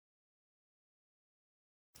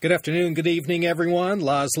Good afternoon, good evening, everyone.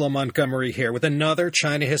 Laszlo Montgomery here with another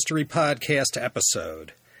China History Podcast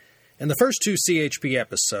episode. In the first two CHP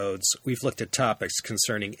episodes, we've looked at topics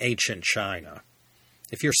concerning ancient China.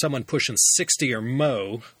 If you're someone pushing 60 or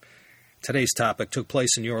mo, today's topic took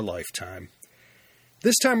place in your lifetime.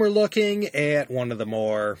 This time we're looking at one of the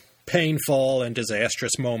more painful and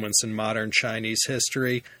disastrous moments in modern Chinese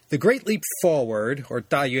history. The Great Leap Forward, or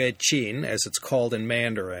Dayueqin, as it's called in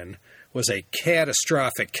Mandarin, was a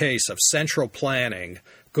catastrophic case of central planning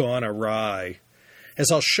gone awry.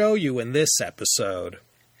 As I'll show you in this episode,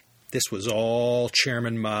 this was all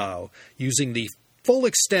Chairman Mao, using the full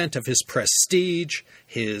extent of his prestige,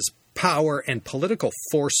 his power, and political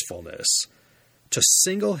forcefulness to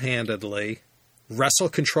single-handedly wrestle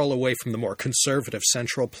control away from the more conservative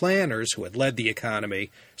central planners who had led the economy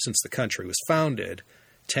since the country was founded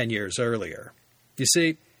 10 years earlier. You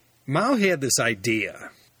see, Mao had this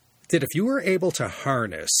idea that if you were able to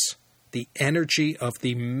harness the energy of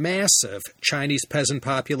the massive Chinese peasant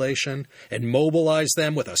population and mobilize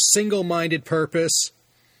them with a single-minded purpose,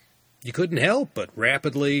 you couldn't help but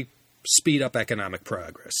rapidly speed up economic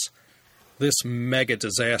progress. This mega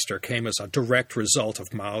disaster came as a direct result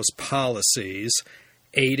of Mao's policies,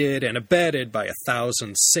 aided and abetted by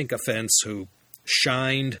 1,000 sycophants who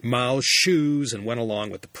shined Mao's shoes and went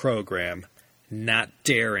along with the program, not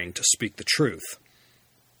daring to speak the truth.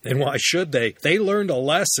 And why should they? They learned a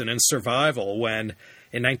lesson in survival when,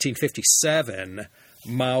 in 1957,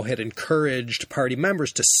 Mao had encouraged party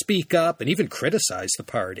members to speak up and even criticize the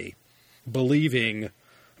party. Believing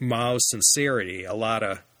Mao's sincerity, a lot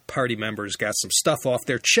of party members got some stuff off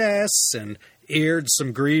their chests and aired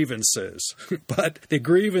some grievances. But the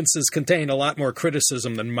grievances contained a lot more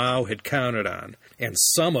criticism than Mao had counted on, and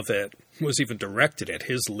some of it was even directed at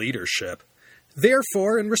his leadership.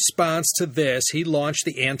 Therefore, in response to this, he launched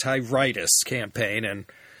the anti-rightist campaign, and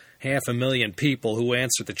 500,000 people who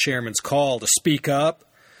answered the chairman's call to speak up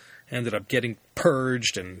ended up getting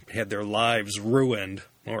purged and had their lives ruined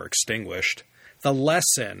or extinguished. The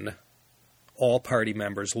lesson all party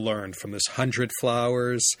members learned from this 100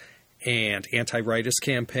 Flowers and anti-rightist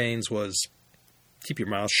campaigns was keep your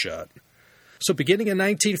mouth shut. So beginning in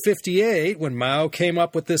 1958, when Mao came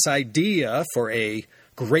up with this idea for a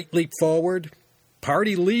Great Leap Forward,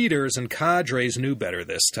 party leaders and cadres knew better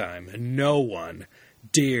this time, and no one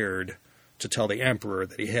dared to tell the emperor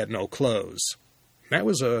that he had no clothes. That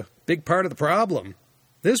was a big part of the problem.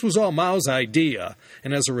 This was all Mao's idea,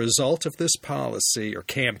 and as a result of this policy, or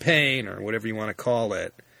campaign, or whatever you want to call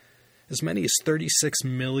it, as many as 36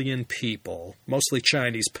 million people, mostly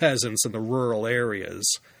Chinese peasants in the rural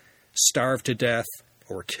areas, starved to death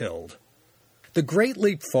or were killed. The Great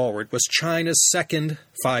Leap Forward was China's second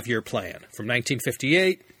five-year plan, from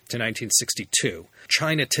 1958 to 1962.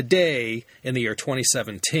 China today, in the year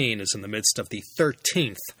 2017, is in the midst of the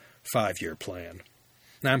 13th five-year plan.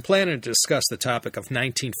 Now, I'm planning to discuss the topic of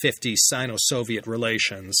 1950 Sino-Soviet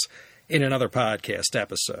relations in another podcast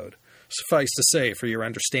episode. Suffice to say, for your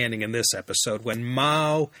understanding in this episode, when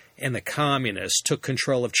Mao and the Communists took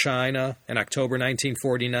control of China in October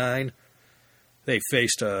 1949, they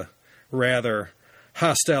faced a rather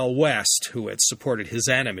hostile West who had supported his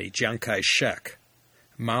enemy, Chiang Kai-shek.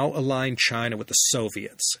 Mao aligned China with the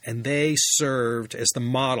Soviets, and they served as the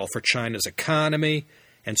model for China's economy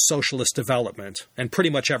and socialist development, and pretty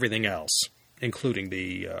much everything else, including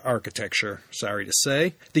the architecture, sorry to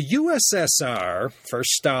say. The USSR, first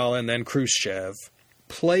Stalin, then Khrushchev,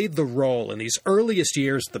 played the role in these earliest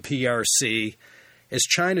years of the PRC as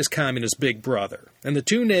China's communist big brother, and the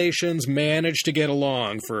two nations managed to get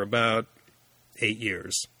along for about 8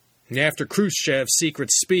 years. And after Khrushchev's secret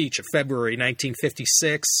speech of February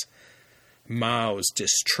 1956, Mao's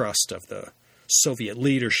distrust of the Soviet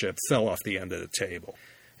leadership fell off the end of the table.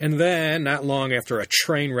 And then, not long after a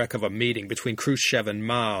train wreck of a meeting between Khrushchev and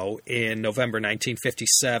Mao in November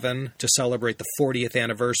 1957 to celebrate the 40th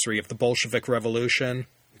anniversary of the Bolshevik Revolution,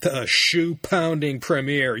 the shoe-pounding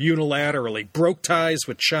premier unilaterally broke ties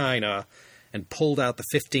with China and pulled out the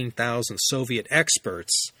 15,000 Soviet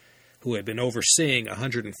experts who had been overseeing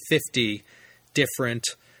 150 different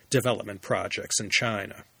development projects in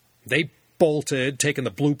China. They bolted, taking the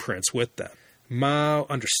blueprints with them. Mao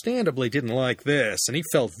understandably didn't like this, and he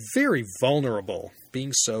felt very vulnerable,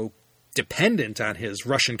 being so dependent on his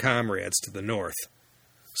Russian comrades to the north.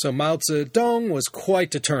 So Mao Zedong was quite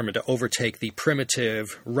determined to overtake the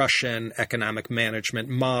primitive Russian economic management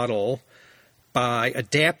model by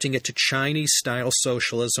adapting it to Chinese-style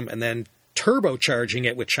socialism and then turbocharging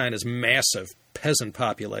it with China's massive peasant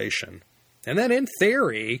population. And then, in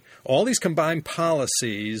theory, all these combined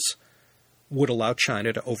policies would allow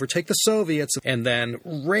China to overtake the Soviets and then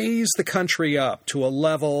raise the country up to a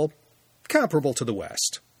level comparable to the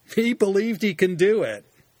West. He believed he can do it.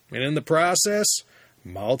 And in the process,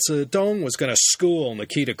 Mao Zedong was going to school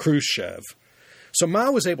Nikita Khrushchev. So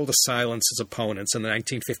Mao was able to silence his opponents in the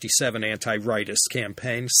 1957 anti-rightist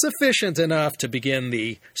campaign, sufficient enough to begin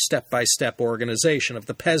the step-by-step organization of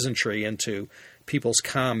the peasantry into people's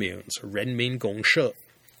communes, renmin-gongshi.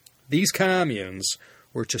 These communes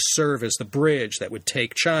were to serve as the bridge that would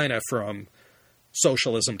take China from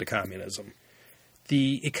socialism to communism.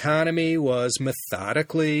 The economy was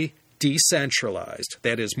methodically decentralized.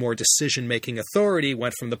 That is, more decision-making authority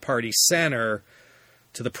went from the party center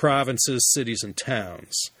to the provinces, cities, and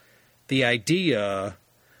towns. The idea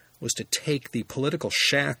was to take the political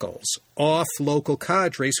shackles off local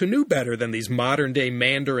cadres who knew better than these modern-day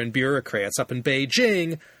Mandarin bureaucrats up in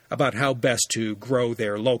Beijing about how best to grow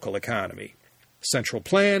their local economy. Central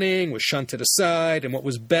planning was shunted aside, and what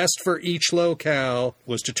was best for each locale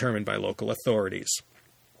was determined by local authorities.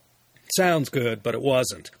 Sounds good, but it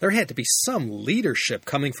wasn't. There had to be some leadership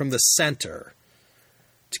coming from the center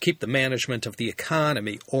to keep the management of the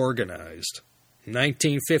economy organized.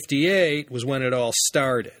 1958 was when it all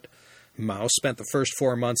started. Mao spent the first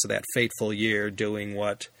 4 months of that fateful year doing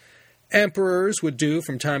what emperors would do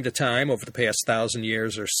from time to time over the past 1,000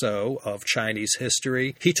 years or so of Chinese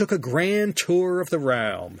history. He took a grand tour of the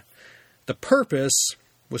realm. The purpose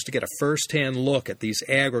was to get a first-hand look at these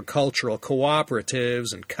agricultural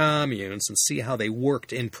cooperatives and communes and see how they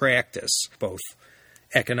worked in practice, both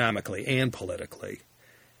economically and politically.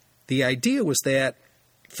 The idea was that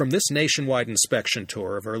from this nationwide inspection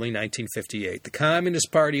tour of early 1958, the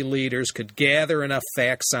Communist Party leaders could gather enough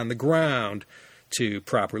facts on the ground to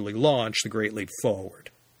properly launch the Great Leap Forward.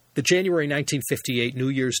 The January 1958 New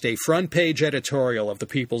Year's Day front-page editorial of the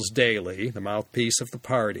People's Daily, the mouthpiece of the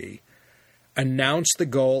party, announced the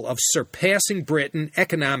goal of surpassing Britain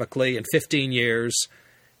economically in 15 years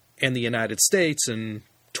and the United States in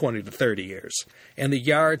 20 to 30 years. And the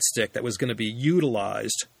yardstick that was going to be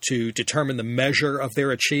utilized to determine the measure of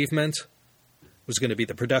their achievement was going to be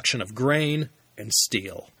the production of grain and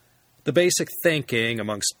steel. The basic thinking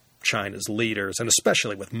amongst China's leaders, and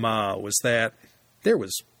especially with Mao, was that there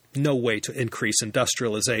was no way to increase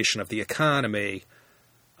industrialization of the economy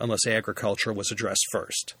unless agriculture was addressed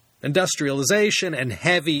first. Industrialization and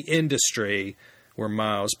heavy industry were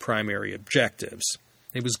Mao's primary objectives.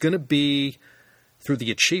 It was going to be through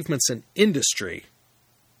the achievements in industry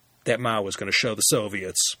that Mao was going to show the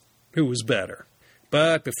Soviets who was better.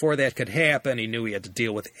 But before that could happen, he knew he had to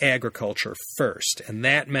deal with agriculture first, and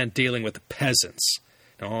that meant dealing with the peasants.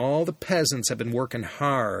 Now, all the peasants had been working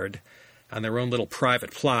hard on their own little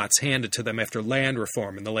private plots handed to them after land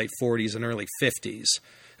reform in the late 40s and early 50s.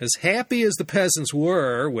 As happy as the peasants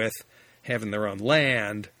were with having their own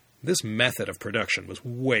land, this method of production was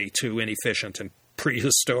way too inefficient and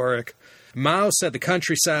prehistoric. Mao said the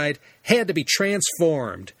countryside had to be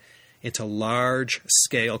transformed into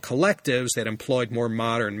large-scale collectives that employed more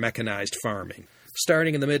modern mechanized farming.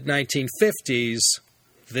 Starting in the mid-1950s,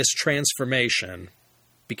 this transformation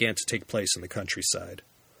began to take place in the countryside.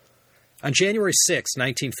 On January 6,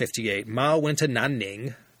 1958, Mao went to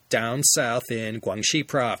Nanning, down south in Guangxi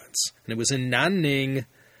province. And it was in Nanning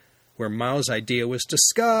where Mao's idea was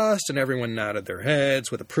discussed, and everyone nodded their heads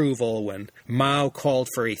with approval when Mao called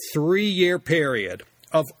for a 3-year period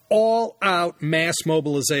of all-out mass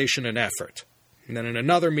mobilization and effort. And then in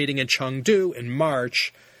another meeting in Chengdu in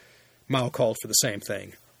March, Mao called for the same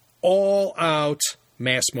thing. All-out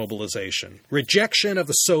mass mobilization. Rejection of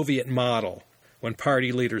the Soviet model. When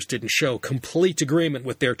party leaders didn't show complete agreement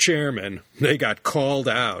with their chairman, they got called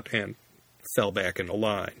out and fell back into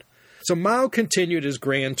line. So Mao continued his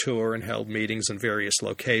grand tour and held meetings in various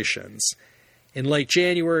locations. In late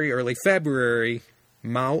January, early February,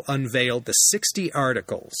 Mao unveiled the 60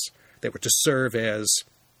 articles that were to serve as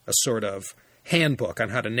a sort of handbook on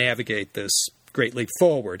how to navigate this Great Leap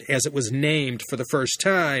Forward, as it was named for the first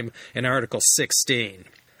time in Article 16.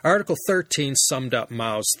 Article 13 summed up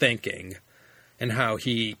Mao's thinking and how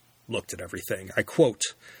he looked at everything. I quote,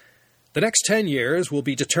 "The next 10 years will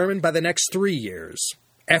be determined by the next 3 years.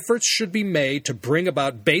 Efforts should be made to bring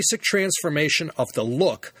about basic transformation of the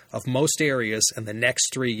look of most areas in the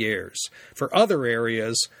next 3 years. For other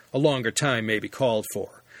areas, a longer time may be called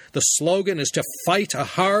for. The slogan is to fight a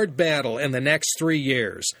hard battle in the next 3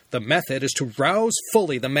 years. The method is to rouse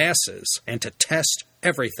fully the masses and to test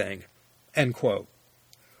everything." End quote.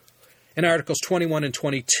 In Articles 21 and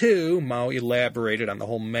 22, Mao elaborated on the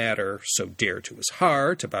whole matter so dear to his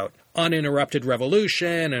heart about uninterrupted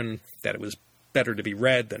revolution and that it was better to be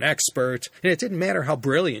read than expert, and it didn't matter how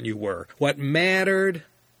brilliant you were. What mattered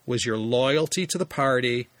was your loyalty to the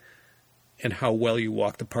party and how well you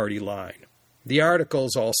walked the party line. The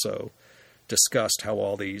articles also discussed how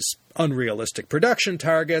all these unrealistic production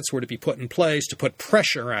targets were to be put in place to put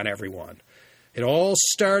pressure on everyone. It all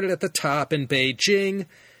started at the top in Beijing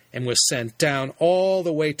and was sent down all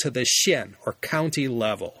the way to the Xian, or county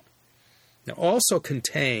level. Now, also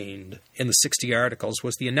contained in the 60 articles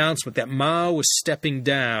was the announcement that Mao was stepping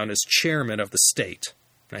down as chairman of the state.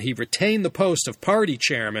 Now, he retained the post of party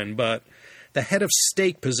chairman, but the head of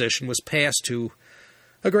state position was passed to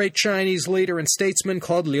a great Chinese leader and statesman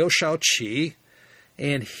called Liu Shaoqi,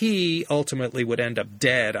 and he ultimately would end up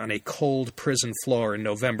dead on a cold prison floor in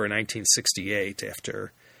November 1968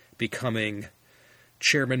 after becoming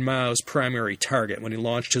Chairman Mao's primary target when he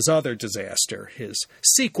launched his other disaster, his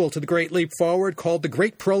sequel to The Great Leap Forward called The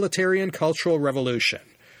Great Proletarian Cultural Revolution.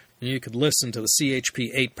 You could listen to the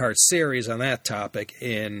CHP 8-part series on that topic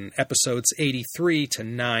in episodes 83 to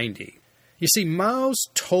 90. You see, Mao's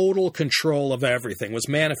total control of everything was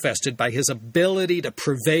manifested by his ability to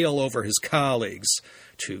prevail over his colleagues,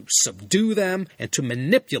 to subdue them, and to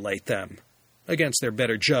manipulate them against their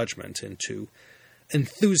better judgment into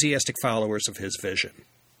enthusiastic followers of his vision.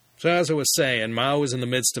 So as I was saying, Mao was in the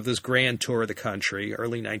midst of this grand tour of the country,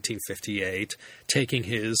 early 1958, taking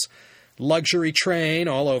his luxury train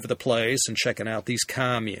all over the place and checking out these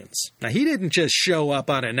communes. Now, he didn't just show up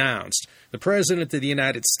unannounced. The President of the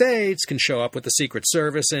United States can show up with the Secret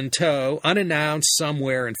Service in tow, unannounced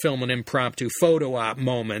somewhere, and film an impromptu photo op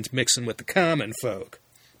moment mixing with the common folk.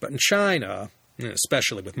 But in China,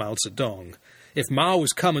 especially with Mao Zedong, if Mao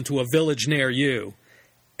was coming to a village near you,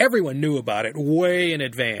 everyone knew about it way in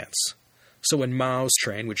advance. So when Mao's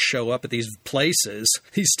train would show up at these places,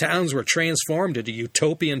 these towns were transformed into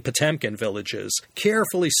utopian Potemkin villages,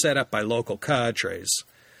 carefully set up by local cadres.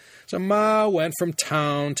 So Mao went from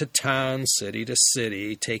town to town, city to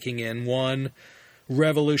city, taking in one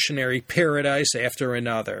revolutionary paradise after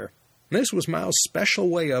another. And this was Mao's special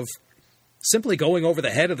way of simply going over the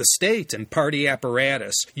head of the state and party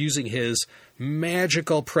apparatus, using his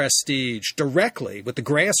magical prestige directly with the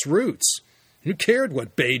grassroots. Who cared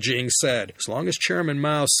what Beijing said? As long as Chairman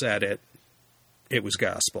Mao said it, it was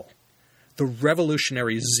gospel. The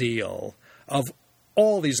revolutionary zeal of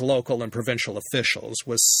all these local and provincial officials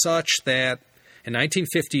was such that in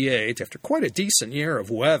 1958, after quite a decent year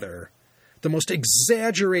of weather, the most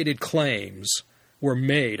exaggerated claims were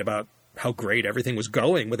made about how great everything was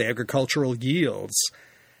going with agricultural yields.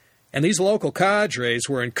 And these local cadres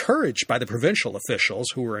were encouraged by the provincial officials,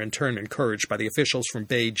 who were in turn encouraged by the officials from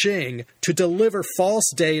Beijing, to deliver false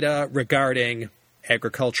data regarding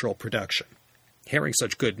agricultural production. Hearing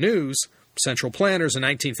such good news, central planners in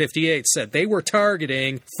 1958 said they were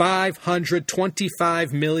targeting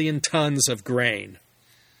 525 million tons of grain.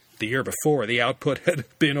 The year before, the output had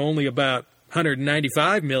been only about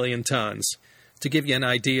 195 million tons. To give you an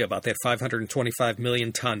idea about that 525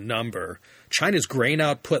 million ton number, China's grain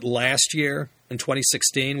output last year, in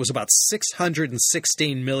 2016, was about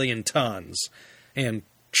 616 million tons. And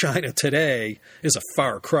China today is a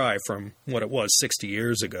far cry from what it was 60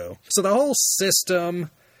 years ago. So the whole system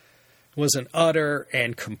was an utter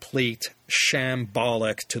and complete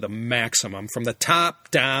shambolic to the maximum, from the top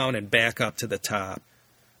down and back up to the top.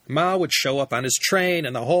 Mao would show up on his train,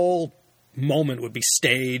 and the whole moment would be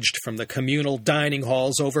staged, from the communal dining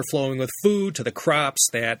halls overflowing with food to the crops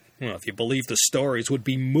that, well, if you believe the stories, would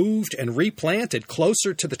be moved and replanted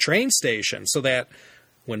closer to the train station so that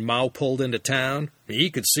when Mao pulled into town, he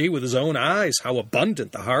could see with his own eyes how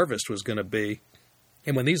abundant the harvest was going to be.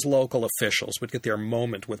 And when these local officials would get their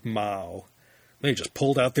moment with Mao, they just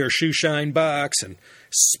pulled out their shoeshine box and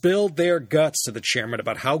spilled their guts to the chairman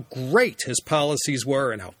about how great his policies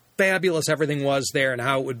were and how fabulous everything was there, and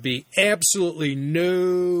how it would be absolutely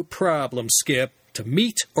no problem, Skip, to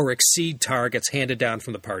meet or exceed targets handed down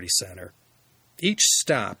from the party center. Each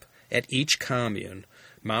stop at each commune,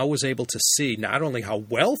 Mao was able to see not only how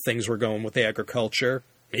well things were going with agriculture,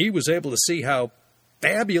 he was able to see how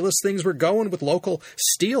fabulous things were going with local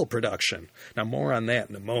steel production. Now, more on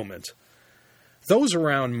that in a moment. Those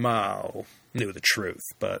around Mao knew the truth,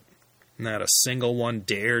 but not a single one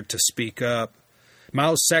dared to speak up.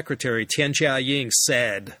 Mao's secretary, Tian Jiaying,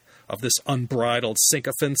 said of this unbridled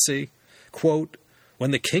sycophancy, quote,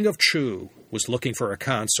 "When the king of Chu was looking for a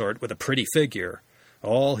consort with a pretty figure,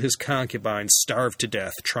 all his concubines starved to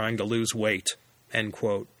death trying to lose weight," end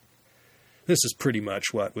quote. This is pretty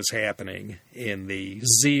much what was happening in the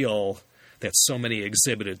zeal that so many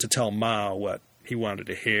exhibited to tell Mao what he wanted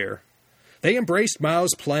to hear. They embraced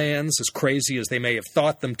Mao's plans, as crazy as they may have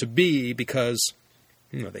thought them to be, because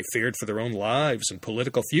they feared for their own lives and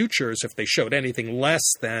political futures if they showed anything less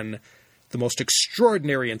than the most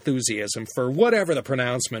extraordinary enthusiasm for whatever the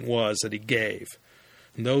pronouncement was that he gave.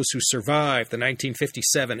 And those who survived the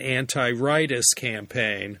 1957 anti-rightist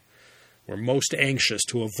campaign were most anxious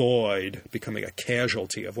to avoid becoming a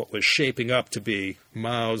casualty of what was shaping up to be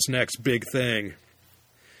Mao's next big thing.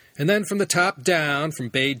 And then from the top down, from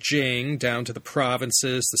Beijing down to the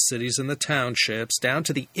provinces, the cities and the townships, down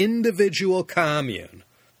to the individual commune,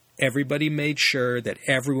 everybody made sure that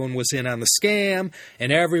everyone was in on the scam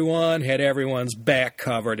and everyone had everyone's back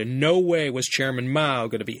covered. And no way was Chairman Mao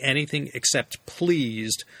going to be anything except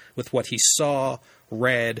pleased with what he saw,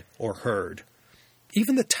 read, or heard.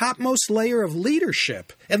 Even the topmost layer of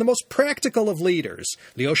leadership, and the most practical of leaders,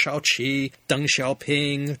 Liu Shaoqi, Deng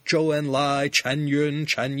Xiaoping, Zhou Enlai, Chen Yun,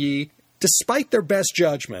 Chen Yi, despite their best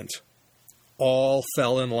judgment, all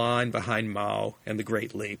fell in line behind Mao and the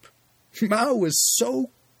Great Leap. Mao was so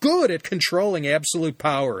good at controlling absolute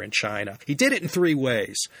power in China. He did it in three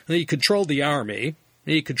ways. He controlled the army,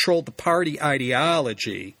 he controlled the party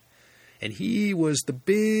ideology, and he was the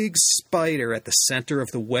big spider at the center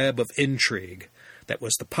of the web of intrigue that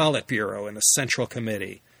was the Politburo and the Central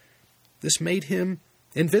Committee. This made him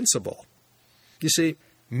invincible. You see,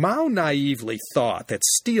 Mao naively thought that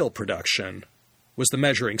steel production was the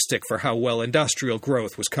measuring stick for how well industrial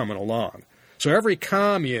growth was coming along. So every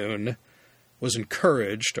commune was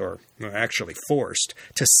encouraged, or actually forced,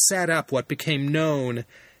 to set up what became known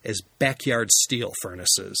as backyard steel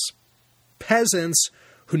furnaces. Peasants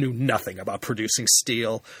who knew nothing about producing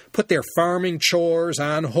steel put their farming chores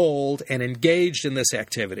on hold and engaged in this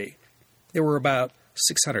activity. There were about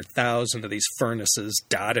 600,000 of these furnaces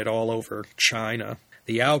dotted all over China.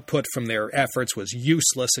 The output from their efforts was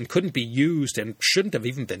useless and couldn't be used and shouldn't have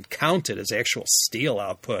even been counted as actual steel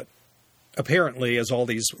output. Apparently, as all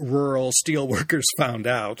these rural steelworkers found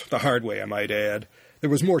out, the hard way I might add, there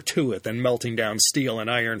was more to it than melting down steel and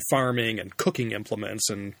iron farming and cooking implements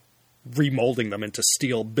and remolding them into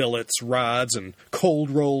steel billets, rods, and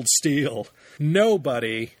cold-rolled steel.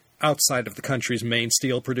 Nobody outside of the country's main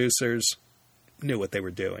steel producers knew what they were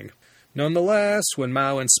doing. Nonetheless, when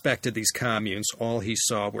Mao inspected these communes, all he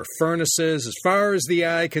saw were furnaces as far as the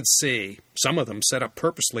eye could see, some of them set up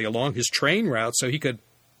purposely along his train route so he could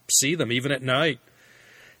see them even at night.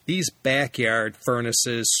 These backyard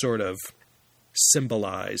furnaces sort of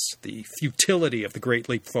symbolize the futility of the Great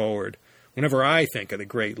Leap Forward. Whenever I think of the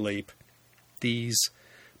Great Leap, these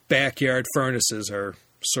backyard furnaces are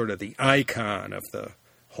sort of the icon of the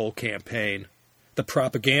whole campaign. The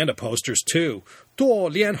propaganda posters, too. 多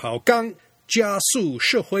炼好钢，加速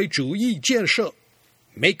社会主义建设.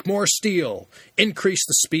 Make more steel. Increase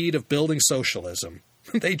the speed of building socialism.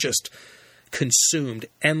 They just consumed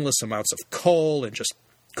endless amounts of coal and just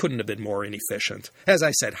couldn't have been more inefficient. As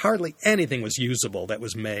I said, hardly anything was usable that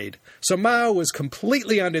was made. So Mao was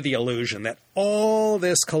completely under the illusion that all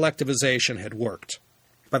this collectivization had worked.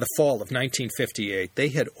 By the fall of 1958, they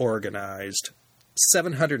had organized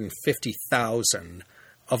 750,000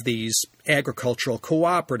 of these agricultural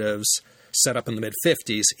cooperatives set up in the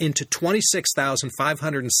mid-50s into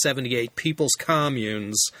 26,578 people's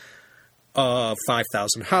communes of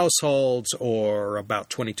 5,000 households, or about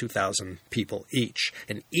 22,000 people each.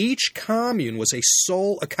 And each commune was a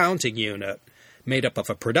sole accounting unit made up of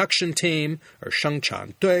a production team, or 生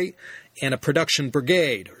产队, and a production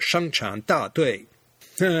brigade, or 生产大队.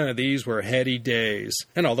 These were heady days,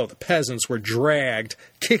 and although the peasants were dragged,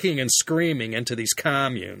 kicking and screaming, into these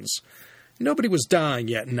communes, nobody was dying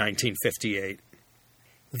yet in 1958.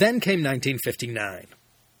 Then came 1959.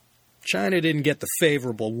 China didn't get the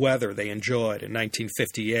favorable weather they enjoyed in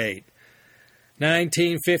 1958.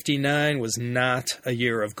 1959 was not a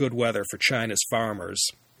year of good weather for China's farmers.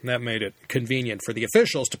 That made it convenient for the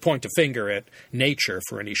officials to point a finger at nature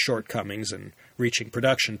for any shortcomings in reaching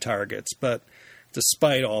production targets. But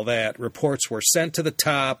despite all that, reports were sent to the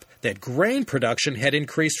top that grain production had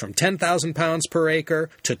increased from 10,000 pounds per acre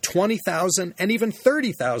to 20,000 and even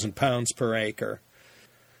 30,000 pounds per acre.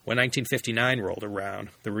 When 1959 rolled around,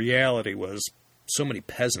 the reality was so many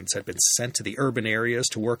peasants had been sent to the urban areas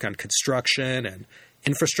to work on construction and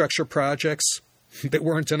infrastructure projects. There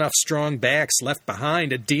weren't enough strong backs left behind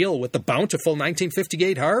to deal with the bountiful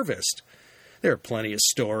 1958 harvest. There are plenty of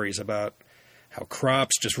stories about how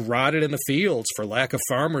crops just rotted in the fields for lack of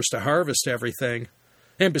farmers to harvest everything.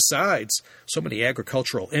 And besides, so many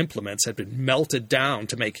agricultural implements had been melted down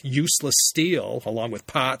to make useless steel, along with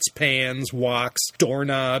pots, pans, woks,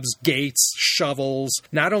 doorknobs, gates, shovels.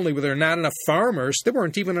 Not only were there not enough farmers, there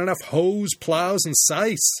weren't even enough hoes, plows, and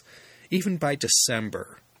scythes. Even by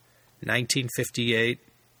December 1958,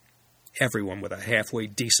 everyone with a halfway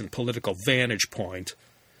decent political vantage point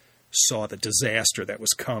saw the disaster that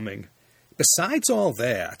was coming. Besides all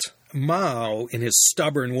that, Mao, in his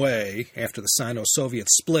stubborn way, after the Sino-Soviet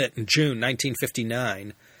split in June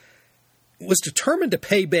 1959, was determined to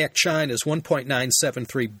pay back China's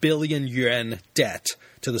 1.973 billion yuan debt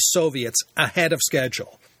to the Soviets ahead of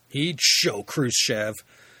schedule. He'd show Khrushchev.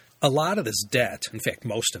 A lot of this debt, in fact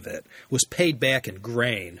most of it, was paid back in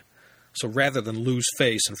grain. So rather than lose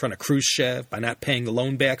face in front of Khrushchev by not paying the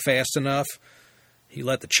loan back fast enough, he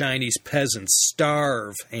let the Chinese peasants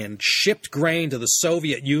starve and shipped grain to the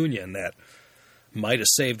Soviet Union that might have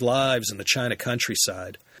saved lives in the China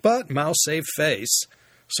countryside. But Mao saved face,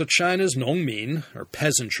 so China's Nongmin, or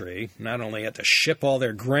peasantry, not only had to ship all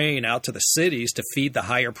their grain out to the cities to feed the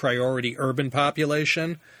higher priority urban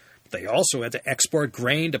population, they also had to export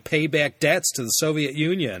grain to pay back debts to the Soviet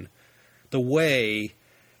Union. The way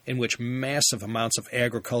in which massive amounts of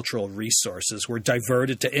agricultural resources were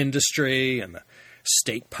diverted to industry and the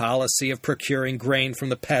state policy of procuring grain from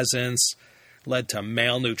the peasants led to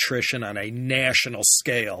malnutrition on a national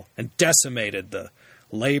scale and decimated the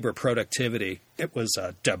labor productivity. It was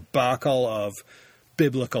a debacle of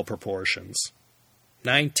biblical proportions.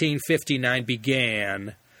 1959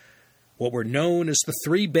 began what were known as the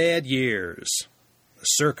 3 bad years. The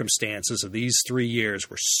circumstances of these 3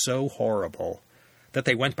 years were so horrible that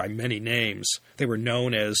they went by many names. They were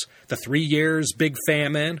known as the 3 years Big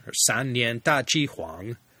Famine, or 3年大饥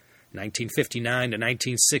荒. 1959 to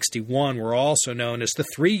 1961 were also known as the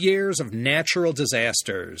 3 years of natural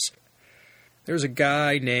disasters. There's a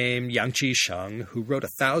guy named Yang Qisheng who wrote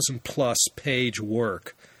a 1,000-plus page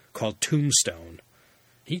work called Tombstone.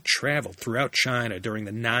 He traveled throughout China during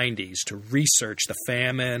the 90s to research the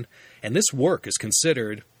famine, and this work is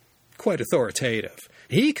considered quite authoritative.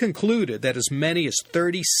 He concluded that as many as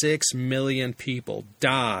 36 million people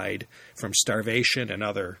died from starvation and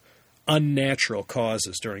other unnatural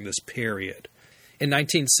causes during this period. In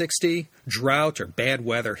 1960, drought or bad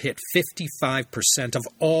weather hit 55% of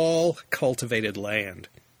all cultivated land.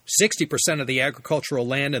 60% of the agricultural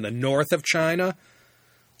land in the north of China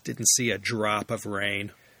didn't see a drop of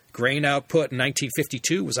rain. Grain output in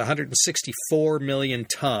 1952 was 164 million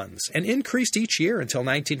tons and increased each year until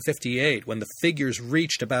 1958 when the figures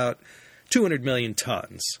reached about 200 million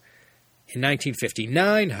tons. In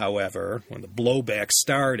 1959, however, when the blowback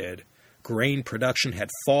started, grain production had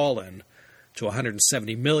fallen to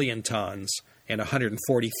 170 million tons and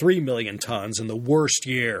 143 million tons in the worst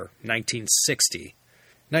year, 1960.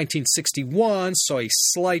 1961 saw a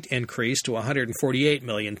slight increase to 148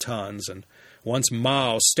 million tons, and once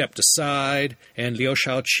Mao stepped aside and Liu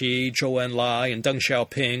Shaoqi, Zhou Enlai, and Deng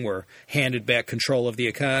Xiaoping were handed back control of the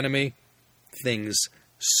economy, things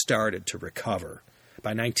started to recover.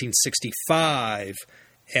 By 1965,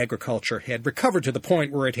 agriculture had recovered to the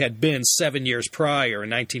point where it had been 7 years prior in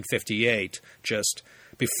 1958, just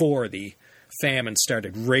before the famine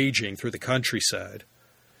started raging through the countryside.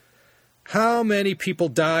 How many people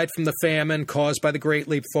died from the famine caused by the Great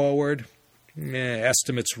Leap Forward?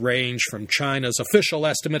 Estimates range from China's official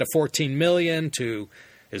estimate of 14 million to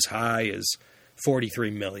as high as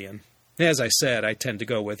 43 million. As I said, I tend to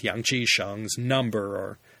go with Yang Qisheng's number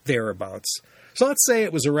or thereabouts. So let's say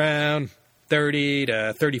it was around 30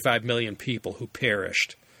 to 35 million people who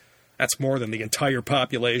perished. That's more than the entire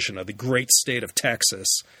population of the great state of Texas.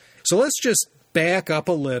 So let's just back up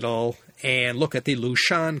a little and look at the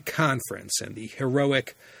Lushan Conference and the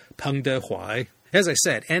heroic Peng Dehuai. As I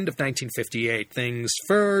said, end of 1958, things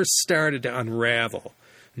first started to unravel.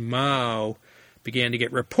 Mao began to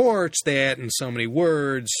get reports that, in so many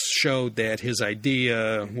words, showed that his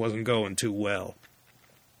idea wasn't going too well.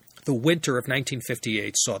 The winter of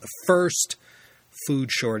 1958 saw the first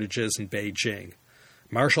food shortages in Beijing.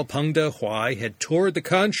 Marshal Peng Dehuai had toured the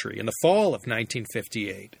country in the fall of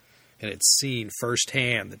 1958 and had seen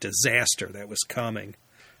firsthand the disaster that was coming.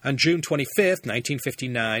 On June 25,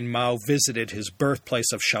 1959, Mao visited his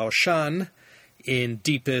birthplace of Shaoshan in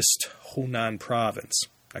deepest Hunan province.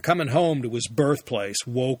 Now, coming home to his birthplace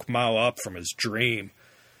woke Mao up from his dream.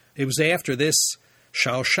 It was after this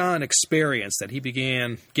Shaoshan experience that he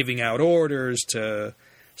began giving out orders to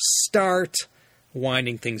start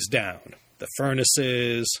winding things down. The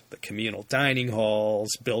furnaces, the communal dining halls,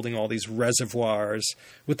 building all these reservoirs.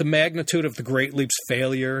 With the magnitude of the Great Leap's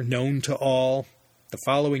failure known to all, the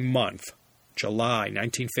following month, July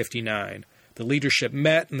 1959, the leadership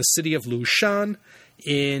met in the city of Lushan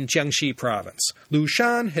in Jiangxi province.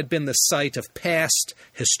 Lushan had been the site of past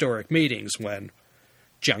historic meetings when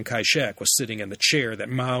Chiang Kai-shek was sitting in the chair that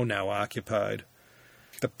Mao now occupied.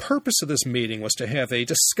 The purpose of this meeting was to have a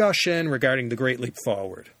discussion regarding the Great Leap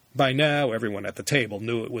Forward. By now, everyone at the table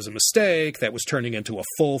knew it was a mistake that was turning into a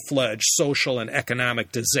full-fledged social and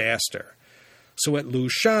economic disaster. So at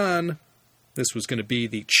Lushan, this was going to be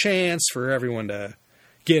the chance for everyone to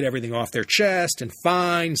get everything off their chest and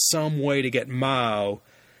find some way to get Mao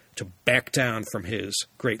to back down from his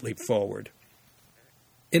Great Leap Forward.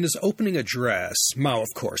 In his opening address, Mao,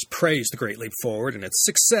 of course, praised the Great Leap Forward and its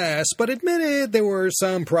success, but admitted there were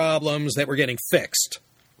some problems that were getting fixed.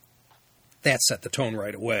 That set the tone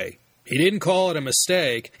right away. He didn't call it a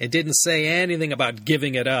mistake. It didn't say anything about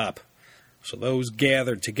giving it up. So those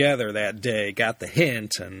gathered together that day got the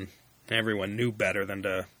hint, and everyone knew better than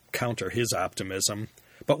to counter his optimism.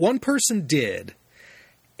 But one person did,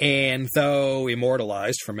 and though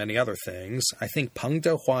immortalized for many other things, I think Peng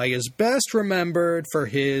Dehuai is best remembered for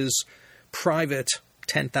his private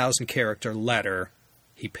 10,000-character letter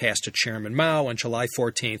he passed to Chairman Mao on July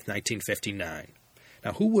 14, 1959.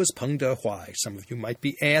 Now, who was Peng Dehuai? Some of you might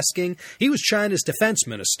be asking. He was China's defense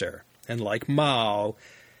minister, and like Mao,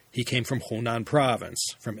 he came from Hunan province,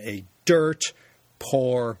 from a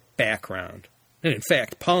dirt-poor background. And in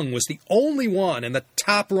fact, Peng was the only one in the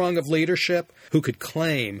top rung of leadership who could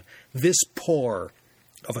claim this poor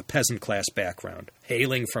of a peasant-class background,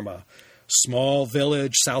 hailing from a small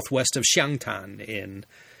village southwest of Xiangtan in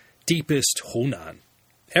deepest Hunan.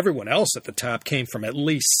 Everyone else at the top came from at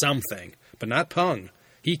least something, but not Peng.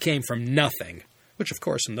 He came from nothing, which of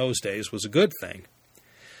course in those days was a good thing.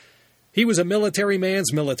 He was a military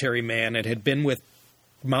man's military man and had been with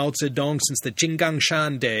Mao Zedong since the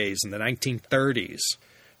Jinggangshan days in the 1930s.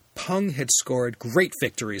 Peng had scored great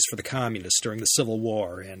victories for the communists during the Civil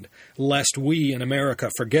War, and lest we in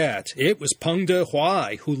America forget, it was Peng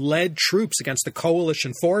Dehuai who led troops against the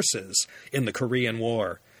coalition forces in the Korean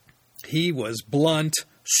War. He was blunt,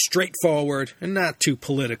 straightforward, and not too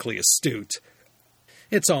politically astute.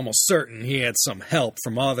 It's almost certain he had some help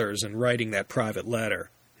from others in writing that private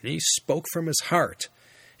letter. He spoke from his heart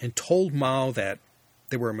and told Mao that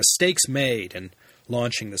there were mistakes made in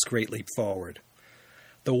launching this Great Leap Forward.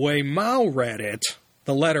 The way Mao read it,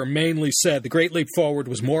 the letter mainly said the Great Leap Forward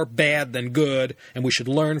was more bad than good, and we should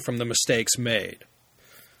learn from the mistakes made.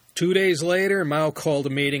 2 days later, Mao called a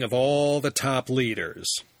meeting of all the top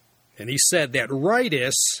leaders, and he said that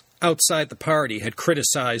rightists outside the party had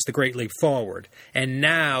criticized the Great Leap Forward, and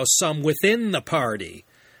now some within the party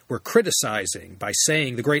were criticizing by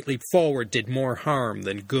saying the Great Leap Forward did more harm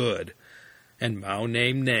than good. And Mao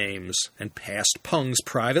named names and passed Peng's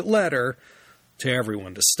private letter to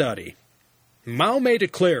everyone to study. Mao made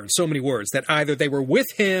it clear in so many words that either they were with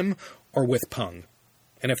him or with Peng.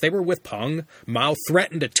 And if they were with Peng, Mao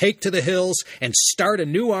threatened to take to the hills and start a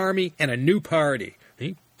new army and a new party.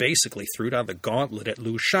 He basically threw down the gauntlet at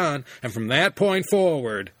Lushan, and from that point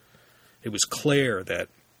forward, it was clear that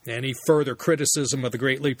any further criticism of the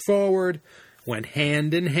Great Leap Forward went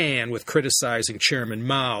hand in hand with criticizing Chairman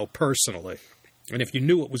Mao personally. And if you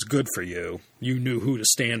knew what was good for you, you knew who to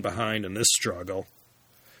stand behind in this struggle.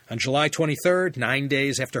 On July 23rd, 9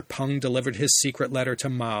 days after Peng delivered his secret letter to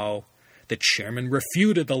Mao, the chairman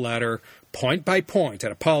refuted the letter point by point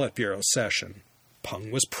at a Politburo session.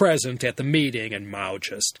 Peng was present at the meeting, and Mao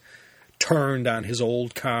just turned on his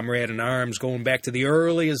old comrade in arms going back to the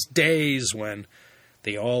earliest days when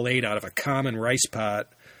they all ate out of a common rice pot.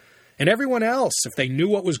 And everyone else, if they knew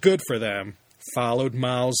what was good for them, followed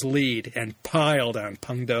Mao's lead and piled on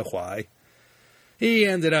Peng Dehuai. He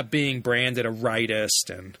ended up being branded a rightist,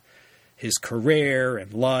 and his career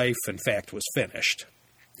and life, in fact, was finished.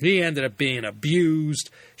 He ended up being abused,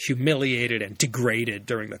 humiliated, and degraded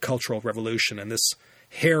during the Cultural Revolution, and this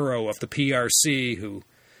hero of the PRC, who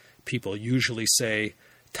people usually say,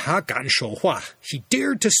 他敢说话, he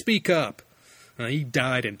dared to speak up. He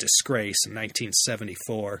died in disgrace in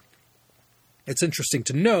 1974. It's interesting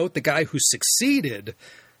to note the guy who succeeded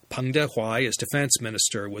Peng Dehuai as defense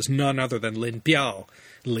minister was none other than Lin Biao.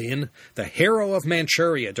 Lin, the hero of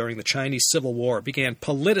Manchuria during the Chinese Civil War, began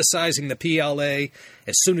politicizing the PLA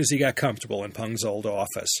as soon as he got comfortable in Peng's old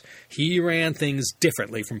office. He ran things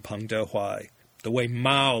differently from Peng Dehuai, the way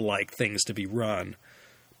Mao liked things to be run.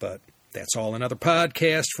 But that's all another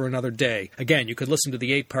podcast for another day. Again, you could listen to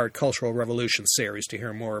the 8-part Cultural Revolution series to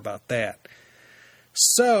hear more about that.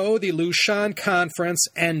 So, the Lushan Conference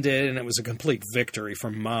ended, and it was a complete victory for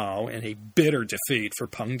Mao and a bitter defeat for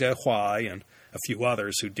Peng Dehuai and a few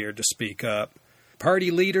others who dared to speak up. Party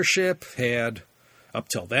leadership had, up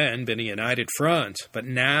till then, been a united front, but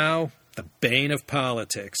now the bane of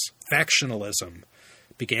politics, factionalism,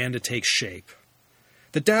 began to take shape.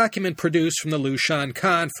 The document produced from the Lushan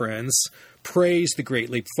Conference praised the Great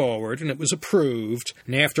Leap Forward, and it was approved.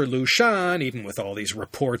 And after Lushan, even with all these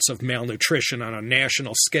reports of malnutrition on a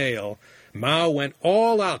national scale, Mao went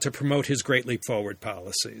all out to promote his Great Leap Forward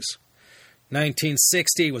policies.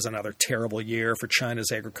 1960 was another terrible year for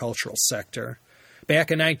China's agricultural sector.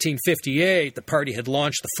 Back in 1958, the party had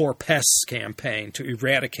launched the Four Pests campaign to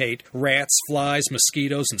eradicate rats, flies,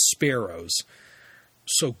 mosquitoes, and sparrows.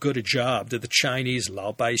 So good a job did the Chinese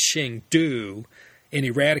Lao Baixing do in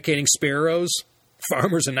eradicating sparrows.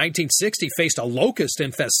 Farmers in 1960 faced a locust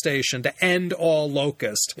infestation to end all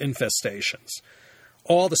locust infestations.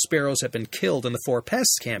 All the sparrows had been killed in the Four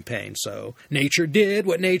Pests campaign, so nature did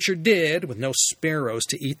what nature did. With no sparrows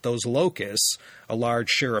to eat those locusts, a large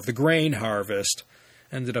share of the grain harvest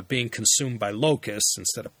ended up being consumed by locusts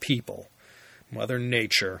instead of people. Mother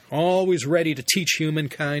Nature, always ready to teach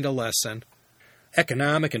humankind a lesson.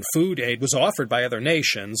 Economic and food aid was offered by other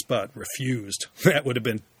nations, but refused. That would have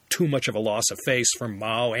been too much of a loss of face for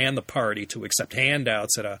Mao and the party to accept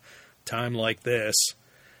handouts at a time like this.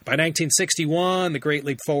 By 1961, the Great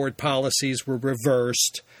Leap Forward policies were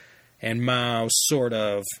reversed, and Mao sort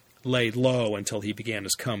of laid low until he began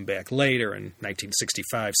his comeback later in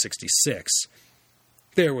 1965-66.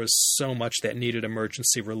 There was so much that needed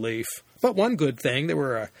emergency relief. But one good thing, there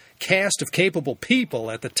were a cast of capable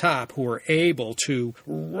people at the top who were able to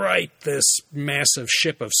right this massive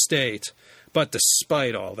ship of state. But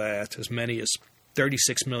despite all that, as many as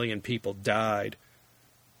 36 million people died.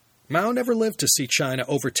 Mao never lived to see China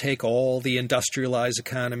overtake all the industrialized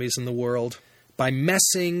economies in the world. By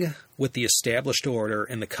messing with the established order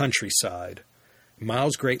in the countryside,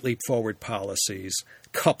 Mao's Great Leap Forward policies,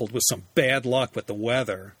 coupled with some bad luck with the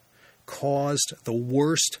weather, caused the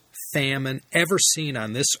worst famine ever seen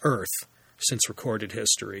on this earth since recorded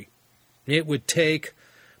history. It would take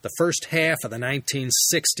the first half of the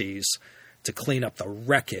 1960s to clean up the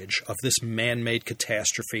wreckage of this man-made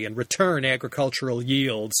catastrophe and return agricultural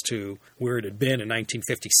yields to where it had been in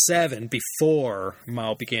 1957 before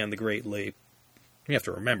Mao began the Great Leap. You have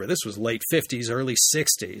to remember, this was late 50s, early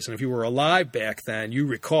 60s, and if you were alive back then, you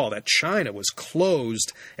recall that China was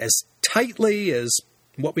closed as tightly as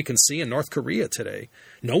what we can see in North Korea today.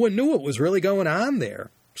 No one knew what was really going on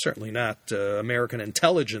there. Certainly not American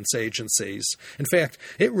intelligence agencies. In fact,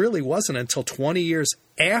 it really wasn't until 20 years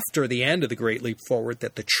after the end of the Great Leap Forward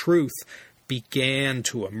that the truth began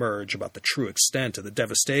to emerge about the true extent of the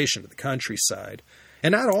devastation to the countryside.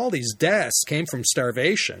 And not all these deaths came from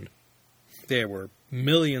starvation. There were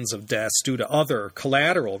millions of deaths due to other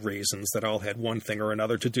collateral reasons that all had one thing or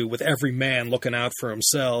another to do with every man looking out for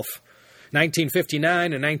himself.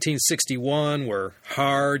 1959 and 1961 were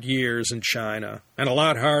hard years in China, and a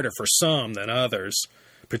lot harder for some than others,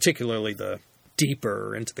 particularly the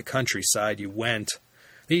deeper into the countryside you went.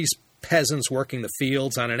 These peasants working the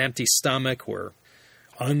fields on an empty stomach were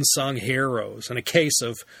unsung heroes, and a case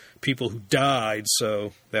of people who died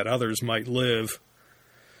so that others might live.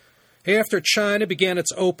 After China began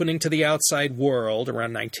its opening to the outside world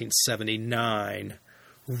around 1979,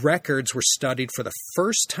 records were studied for the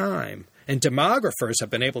first time, and demographers have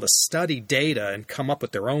been able to study data and come up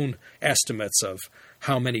with their own estimates of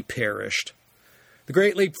how many perished. The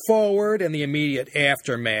Great Leap Forward and the immediate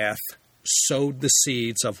aftermath sowed the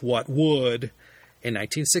seeds of what would, in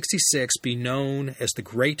 1966, be known as the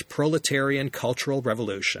Great Proletarian Cultural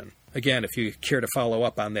Revolution. Again, if you care to follow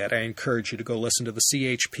up on that, I encourage you to go listen to the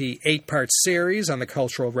CHP 8-part series on the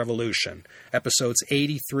Cultural Revolution, episodes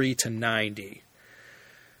 83 to 90.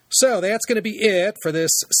 So that's going to be it for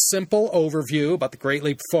this simple overview about the Great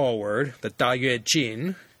Leap Forward, the Dayue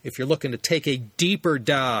Jin. If you're looking to take a deeper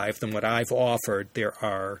dive than what I've offered, there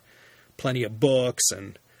are plenty of books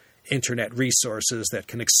and internet resources that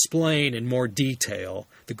can explain in more detail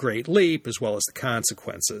the Great Leap as well as the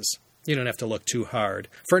consequences. You don't have to look too hard.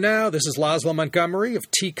 For now, this is Laszlo Montgomery of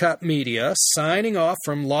Teacup Media, signing off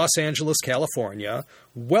from Los Angeles, California,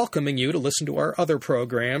 welcoming you to listen to our other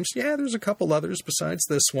programs. Yeah, there's a couple others besides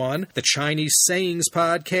this one. The Chinese Sayings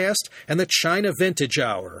Podcast and the China Vintage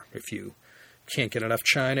Hour, if you can't get enough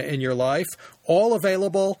China in your life. All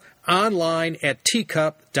available online at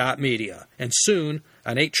teacup.media, and soon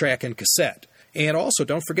on 8-track and cassette. And also,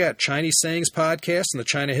 don't forget, Chinese Sayings Podcast and the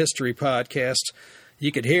China History Podcast.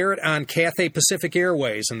 You could hear it on Cathay Pacific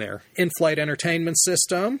Airways and their in-flight entertainment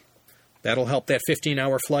system. That'll help that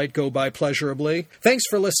 15-hour flight go by pleasurably. Thanks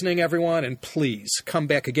for listening, everyone, and please come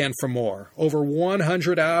back again for more. Over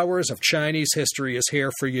 100 hours of Chinese history is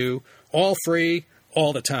here for you, all free,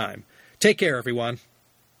 all the time. Take care, everyone.